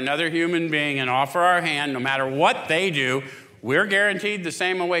encounter another human being and offer our hand, no matter what they do, we're guaranteed the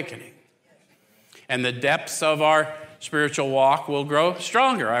same awakening. And the depths of our spiritual walk will grow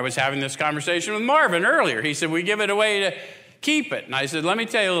stronger. I was having this conversation with Marvin earlier. He said, we give it away to keep it. And I said, let me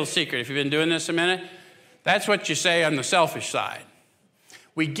tell you a little secret. If you've been doing this a minute, that's what you say on the selfish side.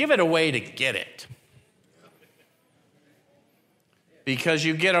 We give it away to get it. Because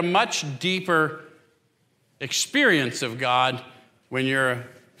you get a much deeper experience of God when you're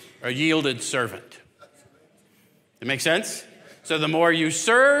a yielded servant. That make sense? So the more you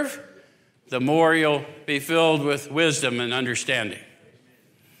serve, the more you'll be filled with wisdom and understanding.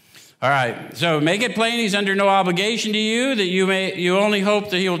 All right, so make it plain he's under no obligation to you, that you only hope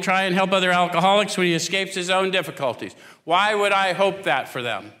that he will try and help other alcoholics when he escapes his own difficulties. Why would I hope that for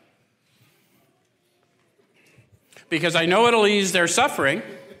them? Because I know it'll ease their suffering,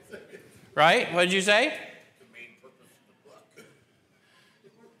 right? What did you say? The main purpose of the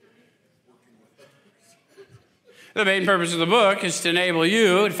book. The main purpose of the book is to enable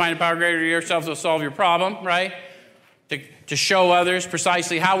you to find a power greater than yourself to solve your problem, right? To show others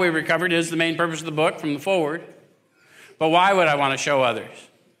precisely how we recovered is the main purpose of the book from the forward. But why would I want to show others?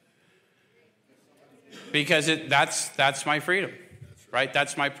 Because that's my freedom, right?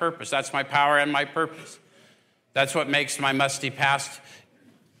 That's my purpose. That's my power and my purpose. That's what makes my musty past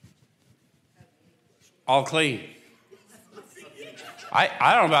all clean. I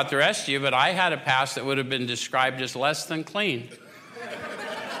don't know about the rest of you, but I had a past that would have been described as less than clean.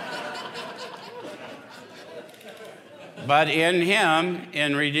 But in him,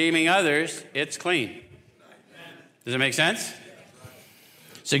 in redeeming others, it's clean. Does it make sense?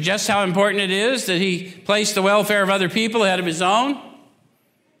 Suggests how important it is that he placed the welfare of other people ahead of his own.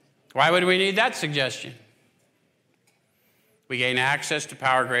 Why would we need that suggestion? We gain access to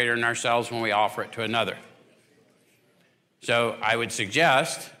power greater than ourselves when we offer it to another. So I would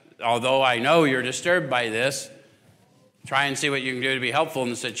suggest, although I know you're disturbed by this, try and see what you can do to be helpful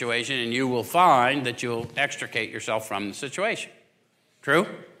in the situation, and you will find that you'll extricate yourself from the situation. True?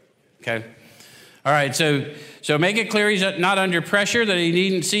 Okay. All right, so make it clear he's not under pressure, that he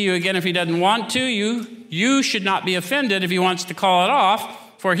needn't see you again if he doesn't want to. You should not be offended if he wants to call it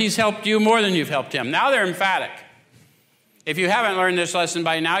off, for he's helped you more than you've helped him. Now they're emphatic. If you haven't learned this lesson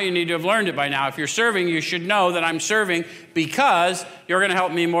by now, you need to have learned it by now. If you're serving, you should know that I'm serving because you're going to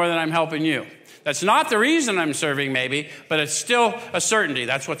help me more than I'm helping you. That's not the reason I'm serving, maybe, but it's still a certainty.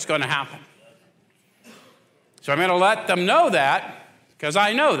 That's what's going to happen. So I'm going to let them know that because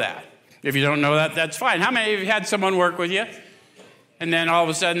I know that. If you don't know that, that's fine. How many of you had someone work with you, and then all of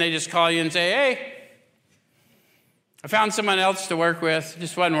a sudden they just call you and say, hey, I found someone else to work with.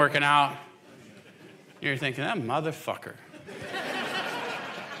 Just wasn't working out. You're thinking, that motherfucker.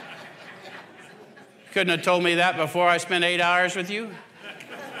 Couldn't have told me that before I spent 8 hours with you.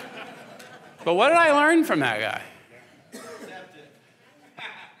 But what did I learn from that guy?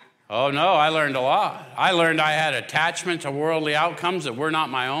 Oh, no, I learned a lot. I learned I had attachment to worldly outcomes that were not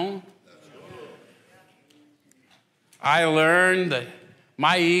my own. I learned that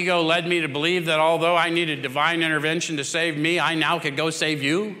my ego led me to believe that although I needed divine intervention to save me, I now could go save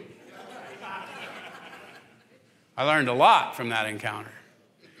you. I learned a lot from that encounter.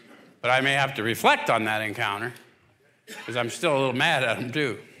 But I may have to reflect on that encounter because I'm still a little mad at him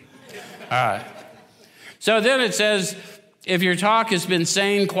too. All right. So then it says, if your talk has been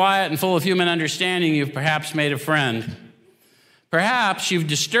sane, quiet, and full of human understanding, you've perhaps made a friend. Perhaps you've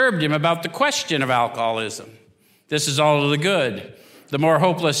disturbed him about the question of alcoholism. This is all to the good. The more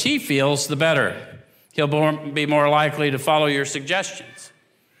hopeless he feels, the better. He'll be more likely to follow your suggestions.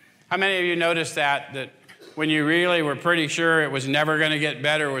 How many of you noticed that when you really were pretty sure it was never going to get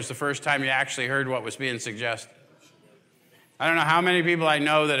better was the first time you actually heard what was being suggested? I don't know how many people I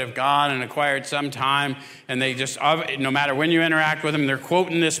know that have gone and acquired some time, and they just, no matter when you interact with them, they're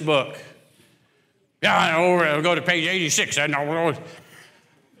quoting this book. Yeah, I'll go to page 86. And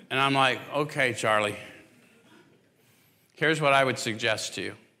I'm like, okay, Charlie, here's what I would suggest to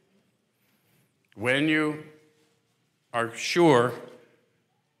you. When you are sure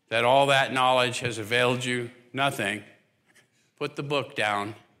that all that knowledge has availed you nothing, put the book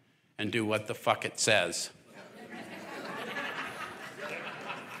down, and do what the fuck it says.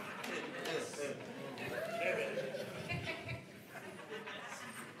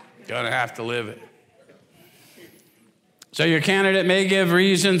 Gonna have to live it. So your candidate may give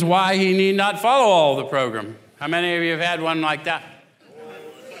reasons why he need not follow all the program. How many of you have had one like that?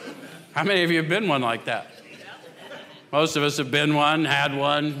 How many of you have been one like that? Most of us have been one, had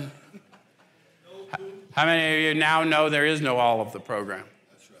one. How many of you now know there is no all of the program?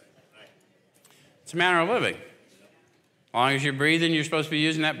 It's a manner of living. As long as you're breathing, you're supposed to be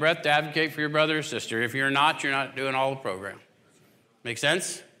using that breath to advocate for your brother or sister. If you're not doing all the program. Make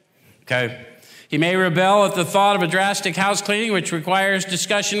sense? Okay. He may rebel at the thought of a drastic house cleaning, which requires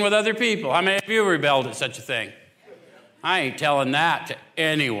discussion with other people. How many of you rebelled at such a thing? I ain't telling that to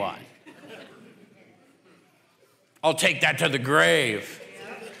anyone. I'll take that to the grave.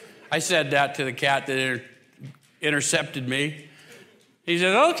 I said that to the cat that intercepted me. He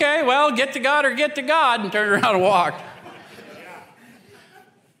said, okay, well, get to God or get to God, and turned around and walked.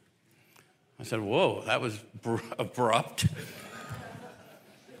 I said, whoa, that was abrupt.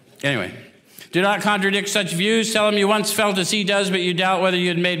 Anyway, do not contradict such views. Tell him you once felt as he does, but you doubt whether you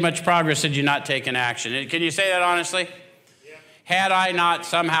had made much progress had you not taken action. Can you say that honestly? Yeah. Had I not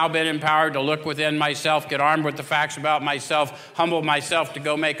somehow been empowered to look within myself, get armed with the facts about myself, humble myself to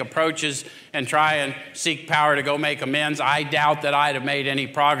go make approaches and try and seek power to go make amends, I doubt that I'd have made any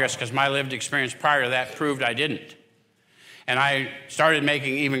progress because my lived experience prior to that proved I didn't. And I started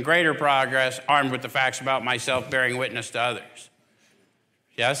making even greater progress armed with the facts about myself, bearing witness to others.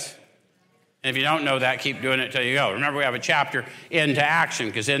 Yes? And if you don't know that, keep doing it till you go. Remember, we have a chapter, into action,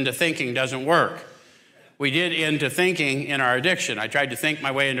 because into thinking doesn't work. We did into thinking in our addiction. I tried to think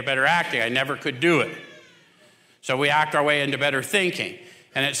my way into better acting. I never could do it. So we act our way into better thinking.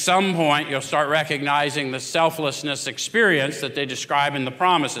 And at some point, you'll start recognizing the selflessness experience that they describe in the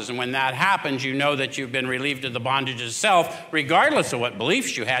promises. And when that happens, you know that you've been relieved of the bondage of self. Regardless of what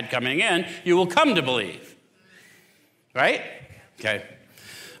beliefs you had coming in, you will come to believe. Right? Okay.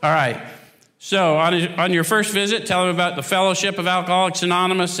 All right. So on your first visit, tell him about the Fellowship of Alcoholics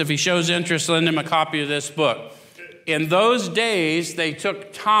Anonymous. If he shows interest, lend him a copy of this book. In those days, they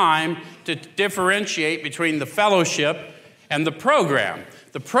took time to differentiate between the fellowship and the program.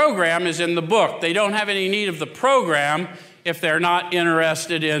 The program is in the book. They don't have any need of the program if they're not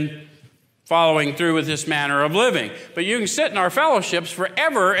interested in following through with this manner of living. But you can sit in our fellowships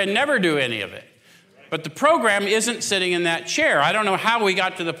forever and never do any of it. But the program isn't sitting in that chair. I don't know how we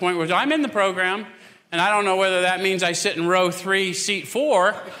got to the point where I'm in the program, and I don't know whether that means I sit in row 3, seat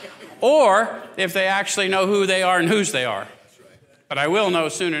 4, or if they actually know who they are and whose they are. But I will know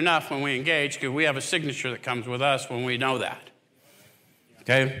soon enough when we engage, because we have a signature that comes with us when we know that.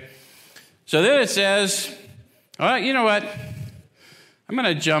 Okay? So then it says, well, you know what? I'm going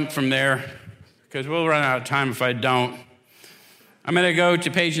to jump from there, because we'll run out of time if I don't. I'm going to go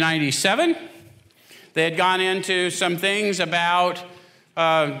to page 97. They had gone into some things about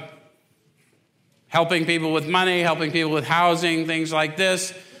helping people with money, helping people with housing, things like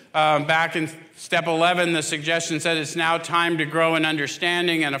this. Back in step 11, the suggestion said it's now time to grow in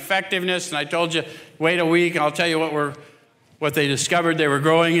understanding and effectiveness. And I told you, wait a week, and I'll tell you what they discovered they were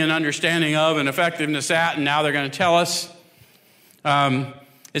growing in understanding of and effectiveness at, and now they're going to tell us.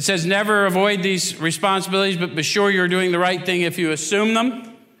 It says, never avoid these responsibilities, but be sure you're doing the right thing if you assume them.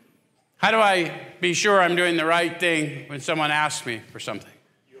 How do I be sure I'm doing the right thing when someone asks me for something?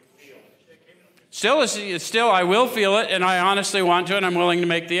 Still, I will feel it, and I honestly want to, and I'm willing to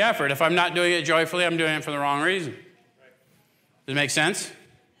make the effort. If I'm not doing it joyfully, I'm doing it for the wrong reason. Does it make sense?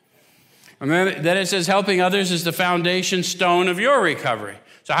 And then it says, helping others is the foundation stone of your recovery.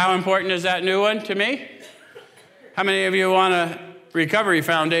 So how important is that new one to me? How many of you want a recovery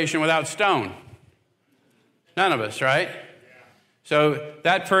foundation without stone? None of us, right? So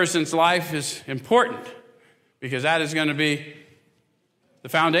that person's life is important because that is going to be the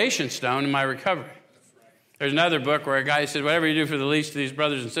foundation stone in my recovery. There's another book where a guy said, whatever you do for the least of these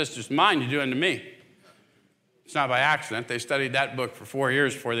brothers and sisters of mine, you do unto me. It's not by accident. They studied that book for 4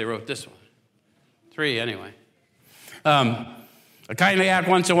 years before they wrote this one. 3 anyway. A kindly act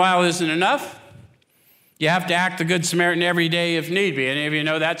once in a while isn't enough. You have to act the Good Samaritan every day if need be. Any of you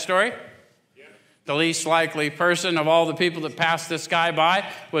know that story? The least likely person of all the people that passed this guy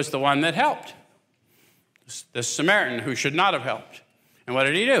by was the one that helped. This Samaritan who should not have helped. And what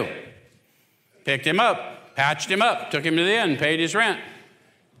did he do? Picked him up, patched him up, took him to the inn, paid his rent,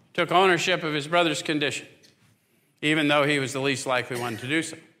 took ownership of his brother's condition, even though he was the least likely one to do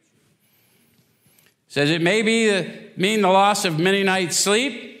so. Says it may mean the loss of many nights'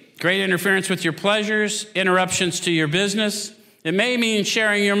 sleep, great interference with your pleasures, interruptions to your business, It may mean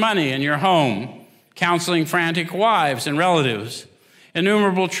sharing your money and your home, counseling frantic wives and relatives,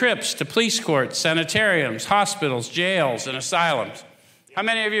 innumerable trips to police courts, sanitariums, hospitals, jails, and asylums. How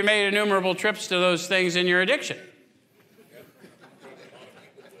many of you made innumerable trips to those things in your addiction?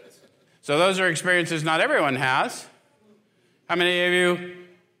 So those are experiences not everyone has. How many of you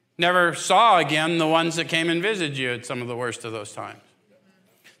never saw again the ones that came and visited you at some of the worst of those times?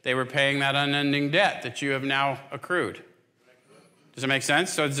 They were paying that unending debt that you have now accrued. Does it make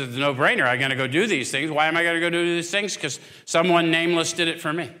sense? So it's a no-brainer. I'm going to go do these things. Why am I going to go do these things? Because someone nameless did it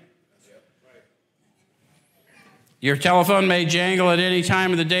for me. Your telephone may jangle at any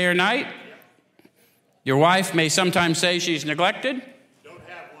time of the day or night. Your wife may sometimes say she's neglected. Don't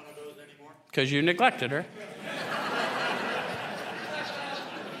have one of those anymore. Because you neglected her.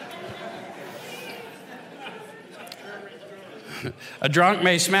 A drunk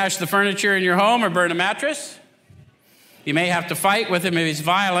may smash the furniture in your home or burn a mattress. You may have to fight with him if he's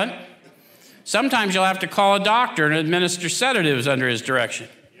violent. Sometimes you'll have to call a doctor and administer sedatives under his direction.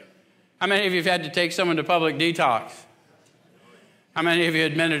 How many of you have had to take someone to public detox? How many of you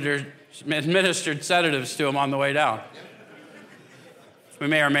administered sedatives to him on the way down? We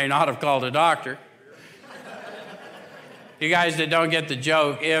may or may not have called a doctor. You guys that don't get the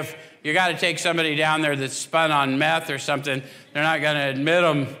joke, if you got to take somebody down there that's spun on meth or something, they're not going to admit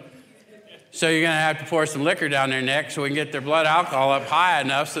them. So you're going to have to pour some liquor down their neck so we can get their blood alcohol up high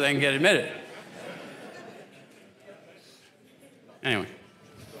enough so they can get admitted. Anyway.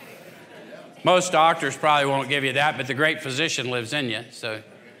 Most doctors probably won't give you that, but the great physician lives in you. So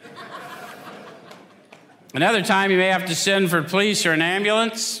another time you may have to send for police or an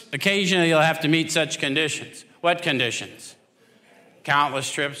ambulance. Occasionally you'll have to meet such conditions. What conditions? Countless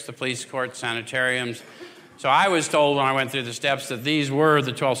trips to police courts, sanitariums. So I was told when I went through the steps that these were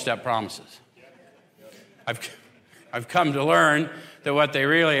the 12-step promises. I've come to learn that what they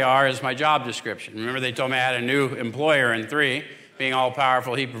really are is my job description. Remember they told me I had a new employer in 3. Being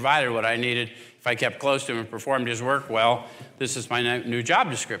all-powerful, he provided what I needed. If I kept close to him and performed his work well, this is my new job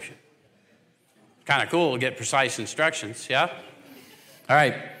description. Kind of cool to get precise instructions, yeah? All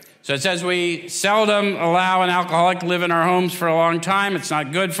right. So it says we seldom allow an alcoholic to live in our homes for a long time. It's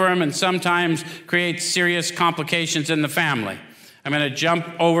not good for him and sometimes creates serious complications in the family. I'm going to jump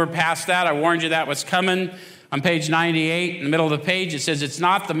over past that. I warned you that was coming. On page 98, in the middle of the page, it says it's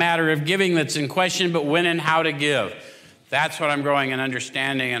not the matter of giving that's in question, but when and how to give. That's what I'm growing in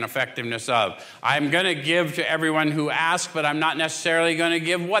understanding and effectiveness of. I'm going to give to everyone who asks, but I'm not necessarily going to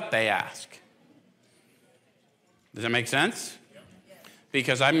give what they ask. Does that make sense?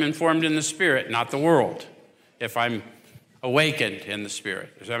 Because I'm informed in the Spirit, not the world, if I'm awakened in the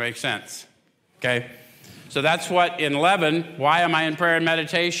Spirit. Does that make sense? Okay? So that's what in 11, why am I in prayer and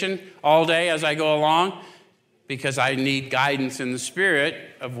meditation all day as I go along? Because I need guidance in the Spirit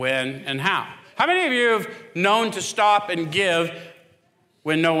of when and how. How many of you have known to stop and give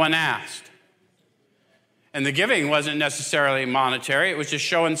when no one asked? And the giving wasn't necessarily monetary. It was just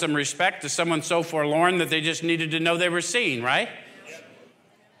showing some respect to someone so forlorn that they just needed to know they were seen, right?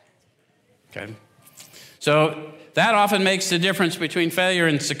 Okay. So that often makes the difference between failure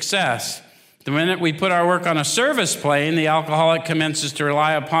and success. The minute we put our work on a service plane, the alcoholic commences to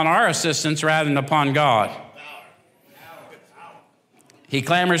rely upon our assistance rather than upon God. He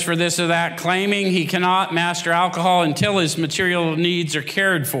clamors for this or that, claiming he cannot master alcohol until his material needs are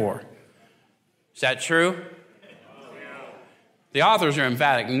cared for. Is that true? The authors are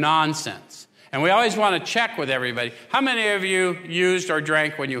emphatic. Nonsense. And we always want to check with everybody. How many of you used or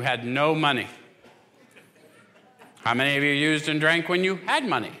drank when you had no money? How many of you used and drank when you had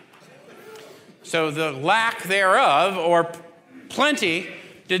money? So the lack thereof, or plenty,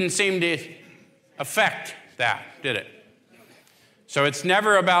 didn't seem to affect that, did it? So it's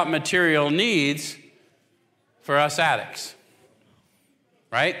never about material needs for us addicts,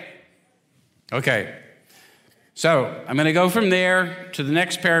 right? Okay. So I'm going to go from there to the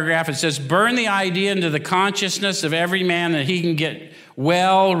next paragraph. It says, burn the idea into the consciousness of every man that he can get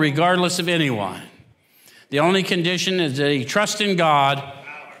well regardless of anyone. The only condition is that he trust in God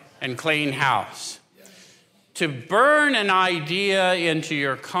and clean house. To burn an idea into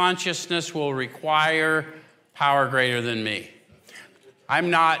your consciousness will require power greater than me. I'm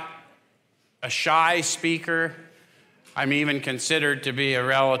not a shy speaker. I'm even considered to be a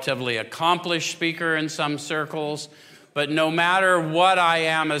relatively accomplished speaker in some circles. But no matter what I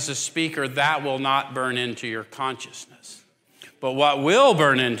am as a speaker, that will not burn into your consciousness. But what will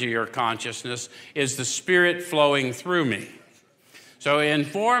burn into your consciousness is the Spirit flowing through me. So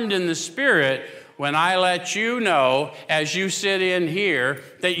informed in the Spirit when I let you know, as you sit in here,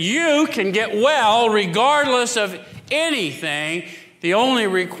 that you can get well regardless of anything. The only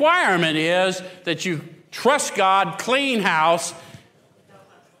requirement is that you trust God, clean house,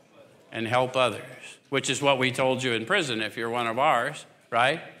 and help others, which is what we told you in prison if you're one of ours,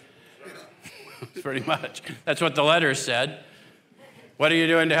 right? Pretty much. That's what the letter said. What are you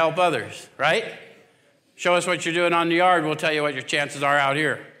doing to help others, right? Show us what you're doing on the yard. We'll tell you what your chances are out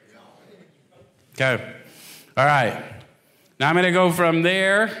here. Okay. All right. Now I'm going to go from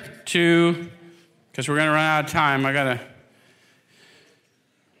there to, because we're going to run out of time, I'm going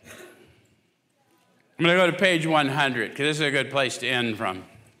to go to page 100, because this is a good place to end from.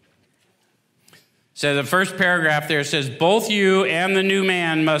 So the first paragraph there says, both you and the new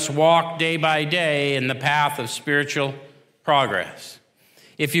man must walk day by day in the path of spiritual progress.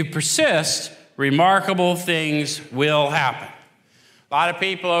 If you persist, remarkable things will happen. A lot of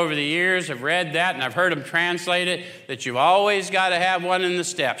people over the years have read that, and I've heard them translate it, that you've always got to have one in the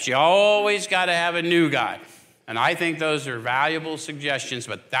steps. You always got to have a new guy. And I think those are valuable suggestions,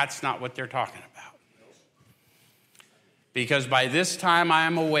 but that's not what they're talking about. Because by this time I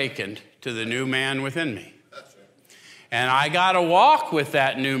am awakened to the new man within me. And I got to walk with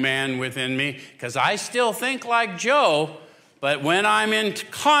that new man within me, because I still think like Joe, but when I'm in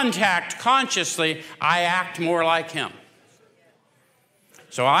contact consciously, I act more like him.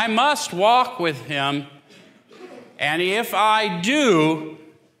 So I must walk with him, and if I do,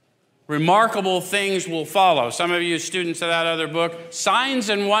 remarkable things will follow. Some of you students of that other book, signs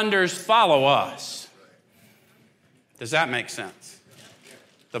and wonders follow us. Does that make sense?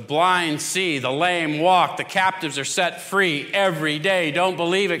 The blind see, the lame walk, the captives are set free every day. Don't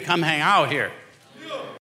believe it? Come hang out here.